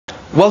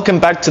Welcome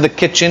back to the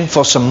kitchen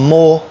for some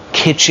more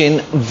kitchen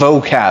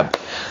vocab.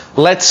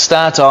 Let's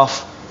start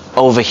off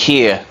over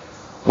here.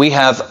 We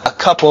have a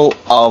couple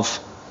of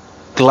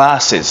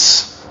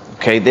glasses.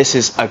 Okay, this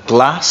is a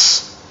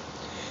glass.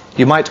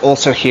 You might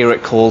also hear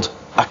it called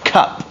a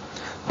cup,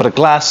 but a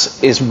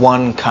glass is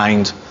one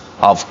kind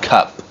of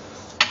cup.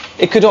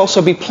 It could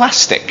also be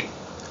plastic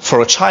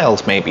for a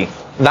child maybe.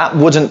 That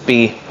wouldn't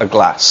be a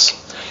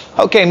glass.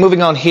 Okay,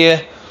 moving on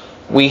here,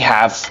 we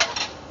have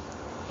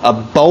a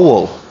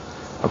bowl.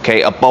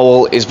 Okay, a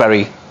bowl is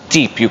very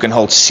deep. You can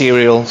hold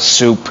cereal,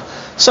 soup,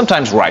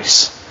 sometimes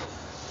rice.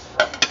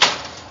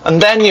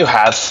 And then you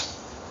have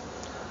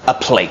a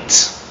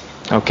plate.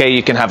 Okay,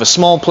 you can have a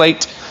small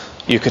plate,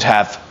 you could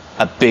have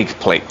a big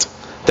plate.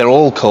 They're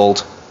all called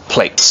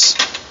plates.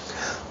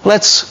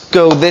 Let's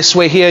go this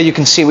way here. You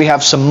can see we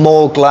have some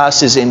more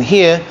glasses in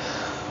here.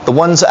 The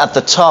ones at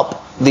the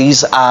top,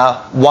 these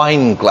are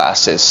wine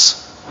glasses.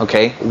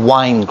 Okay,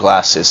 wine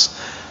glasses.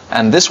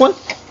 And this one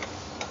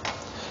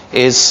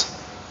is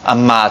a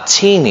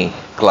martini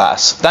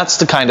glass. That's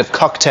the kind of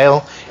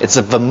cocktail. It's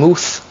a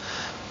vermouth.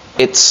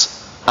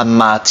 It's a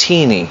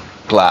martini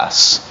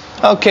glass.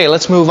 Okay,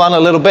 let's move on a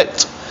little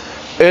bit.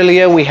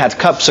 Earlier we had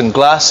cups and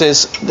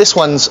glasses. This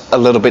one's a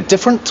little bit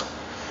different.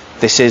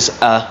 This is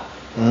a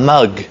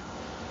mug.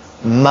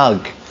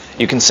 Mug.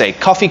 You can say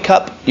coffee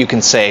cup, you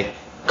can say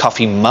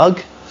coffee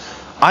mug.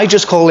 I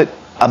just call it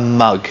a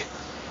mug.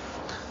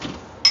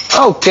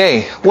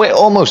 Okay, we're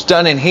almost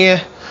done in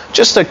here.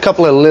 Just a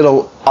couple of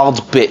little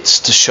odd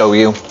bits to show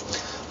you.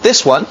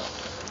 This one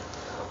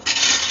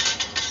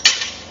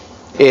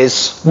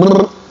is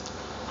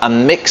a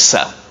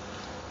mixer.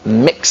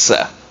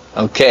 Mixer.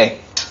 Okay.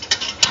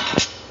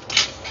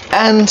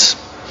 And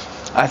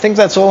I think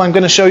that's all I'm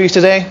going to show you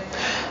today.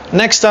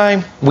 Next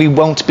time, we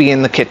won't be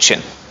in the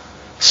kitchen.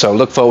 So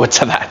look forward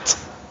to that.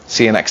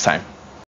 See you next time.